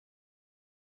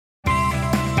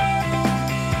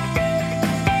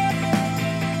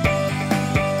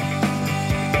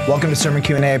Welcome to Sermon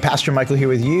Q&A. Pastor Michael here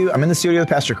with you. I'm in the studio with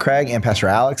Pastor Craig and Pastor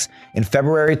Alex. In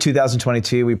February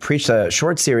 2022, we preached a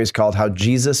short series called How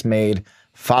Jesus Made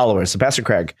Followers. So Pastor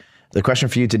Craig, the question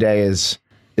for you today is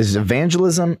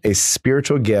evangelism a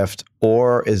spiritual gift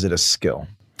or is it a skill?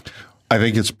 I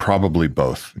think it's probably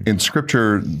both. In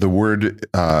Scripture, the word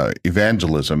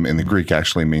evangelism in the Greek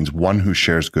actually means one who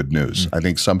shares good news. I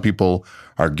think some people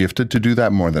are gifted to do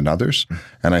that more than others.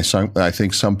 And I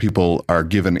think some people are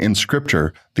given in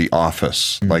Scripture the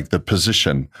office, like the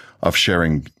position of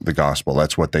sharing the gospel.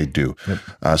 That's what they do.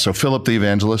 So Philip the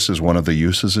evangelist is one of the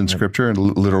uses in Scripture. And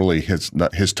literally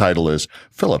his title is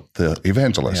Philip the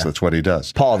evangelist. That's what he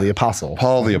does. Paul the apostle.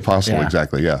 Paul the apostle,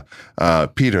 exactly,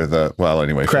 Peter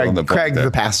Craig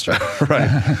the pastor. Right.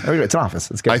 It's an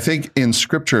office. It's good. I think in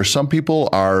Scripture, some people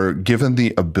are given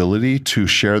the ability to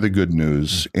share the good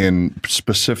news in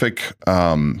specific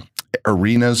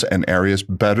arenas and areas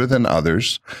better than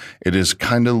others.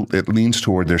 It leans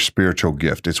toward their spiritual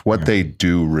gift. It's what they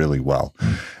do really well.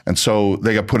 And so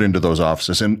they got put into those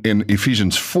offices. And in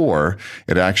Ephesians 4,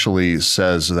 it actually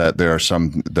says that there are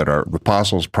some that are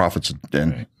apostles, prophets,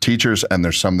 and teachers, and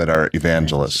there's some that are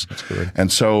evangelists.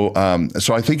 And so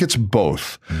I think it's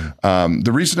both.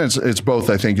 The reason it's both,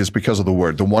 I think, is because of the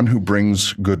word, the one who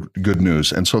brings good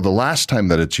news. And so the last time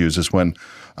that it's used is when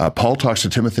Paul talks to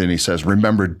Timothy and he says,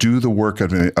 remember, do the work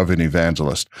of an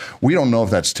evangelist. We don't know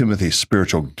if that's Timothy's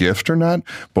spiritual gift or not,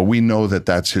 but we know that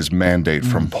that's his mandate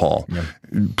from Paul.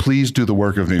 Please do the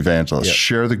work of an evangelist.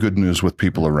 Share the good news with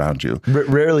people around you.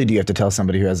 Rarely do you have to tell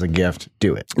somebody who has a gift,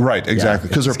 do it. Right, exactly,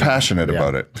 because they're passionate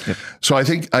about it. So I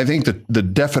think that the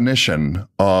definition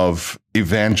of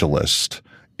evangelist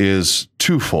is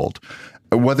twofold.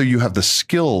 Whether you have the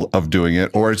skill of doing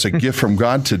it or it's a gift from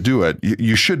God to do it,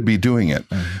 you should be doing it.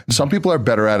 Some people are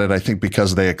better at it, I think,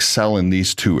 because they excel in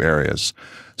these two areas.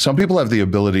 Some people have the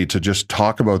ability to just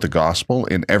talk about the gospel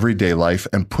in everyday life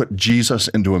and put Jesus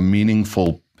into a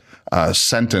meaningful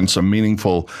sentence, a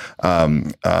meaningful,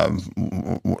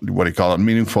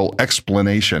 meaningful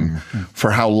explanation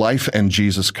for how life and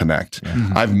Jesus connect.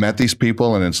 I've met these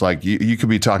people and it's like, you could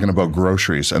be talking about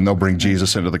groceries and they'll bring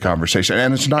Jesus into the conversation.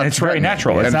 And it's not, it's very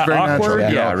natural. It's not awkward.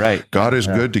 Natural. Right. God is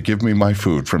good to give me my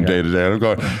food from day to day. I'm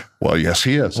going, well, yes,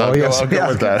 he is. I'll go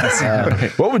with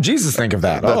that. What would Jesus think of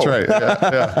that? That's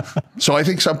right. So I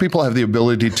think some people have the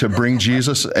ability to bring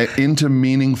Jesus into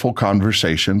meaningful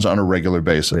conversations on a regular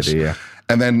basis.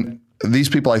 And then these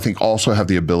people, I think, also have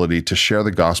the ability to share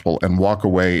the gospel and walk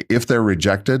away, if they're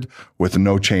rejected, with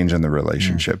no change in the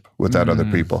relationship with that other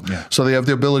people. So they have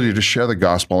the ability to share the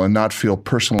gospel and not feel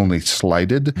personally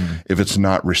slighted if it's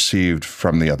not received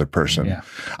from the other person.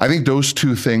 I think those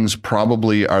two things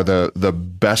probably are the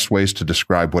best ways to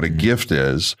describe what a gift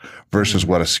is versus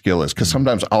what a skill is. Because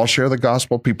sometimes I'll share the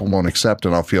gospel, people won't accept,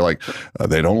 and I'll feel like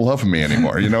they don't love me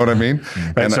anymore. You know what I mean?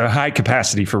 And so high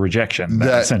capacity for rejection,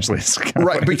 that essentially is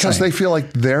right, because they feel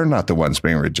like they're not the ones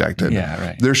being rejected.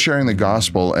 They're sharing the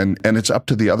gospel, and it's up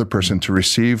to the other person to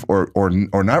receive or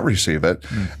not receive it.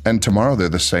 And tomorrow they're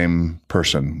the same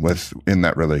person in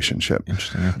that relationship.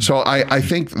 So I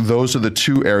think those are the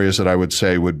two areas that I would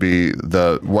say would be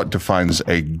what defines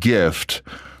a gift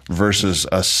versus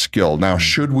a skill. Now,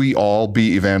 should we all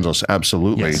be evangelists?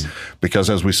 Absolutely, because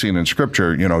as we've seen in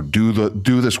Scripture,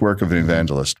 do this work of an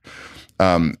evangelist.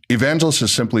 Evangelist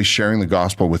is simply sharing the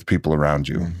gospel with people around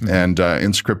you. And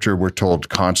in Scripture, we're told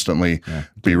constantly,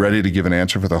 be ready to give an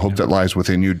answer for the hope that lies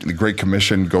within you. The Great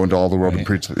Commission, go into all the world and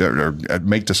preach, or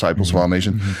make disciples of all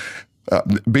nations.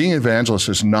 Being an evangelist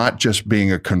is not just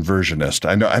being a conversionist.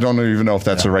 I don't even know if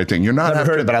that's the right thing. You're not. I've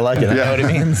heard it, but I like it. I know what it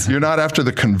means. You're not after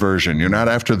the conversion. You're not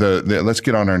after the let's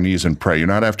get on our knees and pray. You're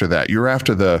not after that. You're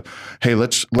after hey,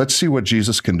 let's see what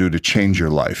Jesus can do to change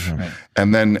your life,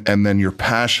 and then you're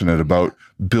passionate about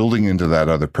building into that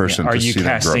other person. Are to you see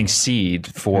casting seed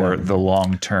for the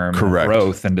long-term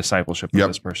growth and discipleship of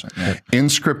this person? In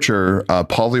Scripture,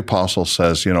 Paul the apostle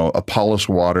says, Apollos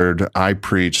watered, I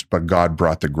preached, but God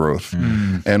brought the growth.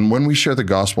 And when we share the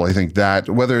gospel, I think that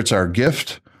whether it's our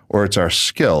gift or it's our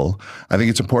skill, I think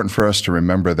it's important for us to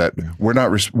remember that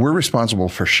we're responsible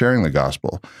for sharing the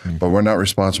gospel, but we're not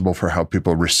responsible for how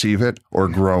people receive it or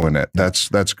grow in it. That's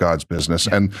God's business.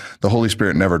 And the Holy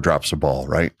Spirit never drops a ball,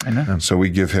 right? I know. So we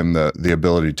give him the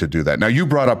ability to do that. Now, you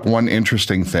brought up one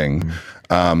interesting thing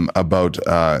about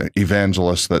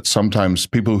evangelists, that sometimes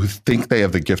people who think they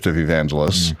have the gift of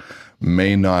evangelists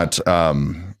may not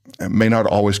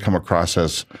always come across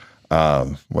as,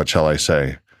 what shall I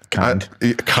say? Kind.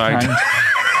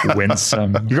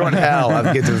 Winsome. You're going to hell.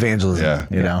 I've get to evangelism.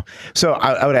 You know. So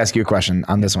I would ask you a question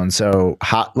on this one. So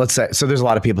let's say there's a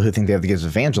lot of people who think they have the gift of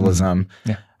evangelism.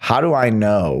 How do I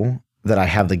know that I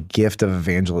have the gift of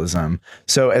evangelism.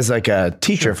 So as like a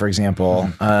teacher, for example,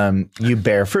 you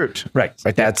bear fruit. Right.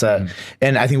 That's and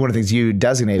I think one of the things you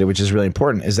designated, which is really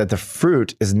important, is that the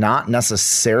fruit is not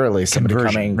necessarily somebody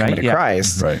coming to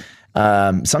Christ. Right.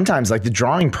 Sometimes like the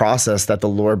drawing process that the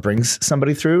Lord brings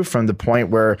somebody through from the point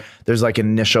where there's like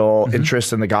initial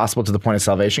interest in the gospel to the point of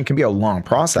salvation can be a long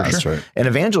process. Sure. Right. An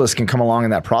evangelist can come along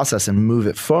in that process and move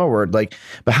it forward. Like,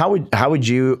 but how would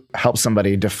you help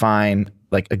somebody define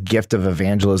like a gift of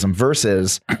evangelism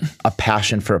versus a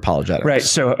passion for apologetics? Right.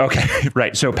 So,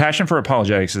 right. So passion for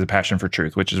apologetics is a passion for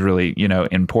truth, which is really,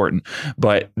 important,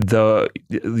 but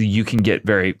you can get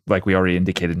very, like we already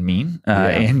indicated, mean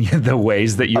in the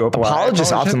ways that you apply.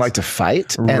 Apologists often like to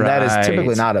fight, and that is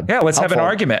typically not a let's have an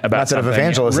argument about method of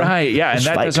evangelism. Right. Yeah. And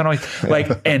that doesn't always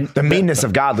and the meanness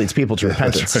of God leads people to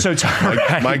repentance. So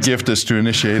my gift is to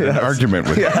initiate an argument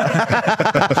with you.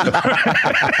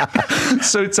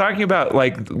 So talking about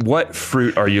like what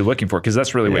fruit are you looking for? Because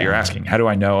that's really what you're asking. How do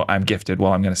I know I'm gifted?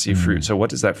 Well, I'm going to see fruit. So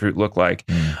what does that fruit look like?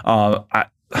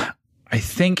 I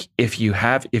think if you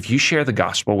share the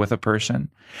gospel with a person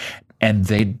and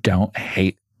they don't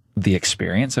hate the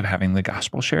experience of having the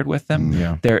gospel shared with them,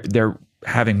 they're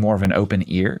having more of an open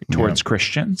ear towards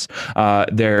Christians.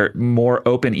 They're more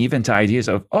open even to ideas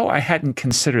of, I hadn't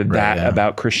considered that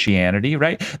about Christianity,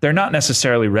 right? They're not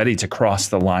necessarily ready to cross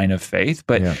the line of faith,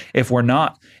 but if we're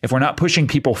not pushing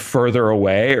people further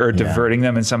away or diverting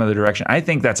them in some other direction, I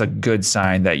think that's a good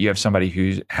sign that you have somebody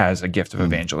who has a gift of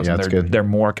evangelism. They're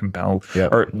more compelled,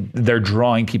 or they're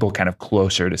drawing people kind of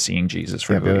closer to seeing Jesus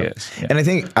for who he is. And I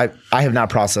think I have not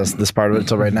processed this part of it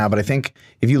until right now, but I think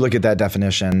if you look at that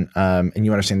definition, and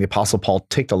you understand the Apostle Paul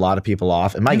ticked a lot of people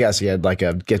off. And my guess, he had like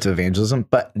a gift of evangelism,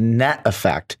 but net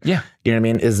effect, you know what I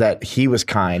mean, is that he was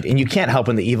kind. And you can't help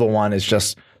when the evil one is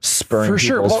just spurring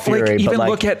people's fury. Even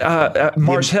look at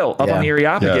Mars Hill up on the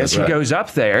Areopagus. He goes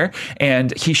up there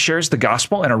and he shares the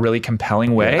gospel in a really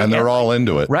compelling way. And they're all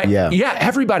into it. Right? Yeah.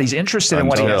 Everybody's interested in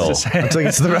what he has to say. Until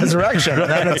it's the resurrection. And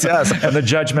then it's and the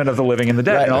judgment of the living and the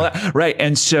dead and all that. Right.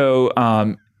 And so...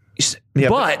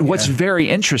 but what's very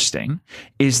interesting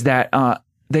is that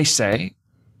they say,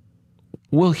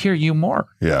 we'll hear you more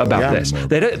about this.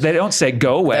 They don't say,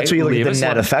 go away. That's where you look at the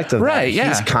net effect of that. Right,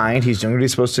 He's kind. He's doing what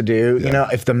he's supposed to do. Yeah.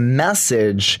 If the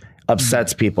message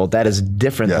upsets people, that is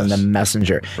different than the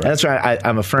messenger. Right. And that's why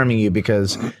I'm affirming you,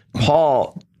 because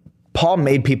Paul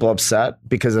made people upset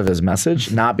because of his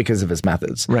message, not because of his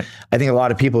methods. Right. I think a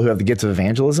lot of people who have the gift of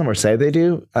evangelism or say they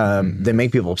do, they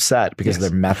make people upset because of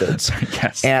their methods.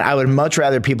 And I would much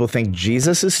rather people think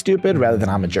Jesus is stupid rather than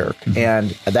I'm a jerk.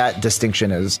 And that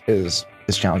distinction is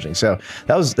challenging. So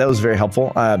that was very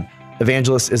helpful.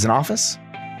 Evangelist is an office.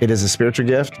 It is a spiritual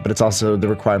gift, but it's also the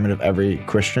requirement of every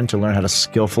Christian to learn how to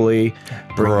skillfully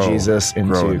bring Jesus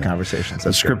into conversations.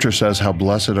 The scripture says how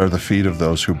blessed are the feet of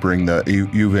those who bring the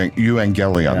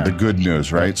evangelion, the good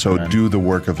news, right? So do the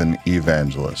work of an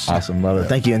evangelist. Awesome. Love it.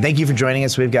 Thank you. And thank you for joining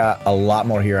us. We've got a lot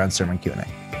more here on Sermon Q&A.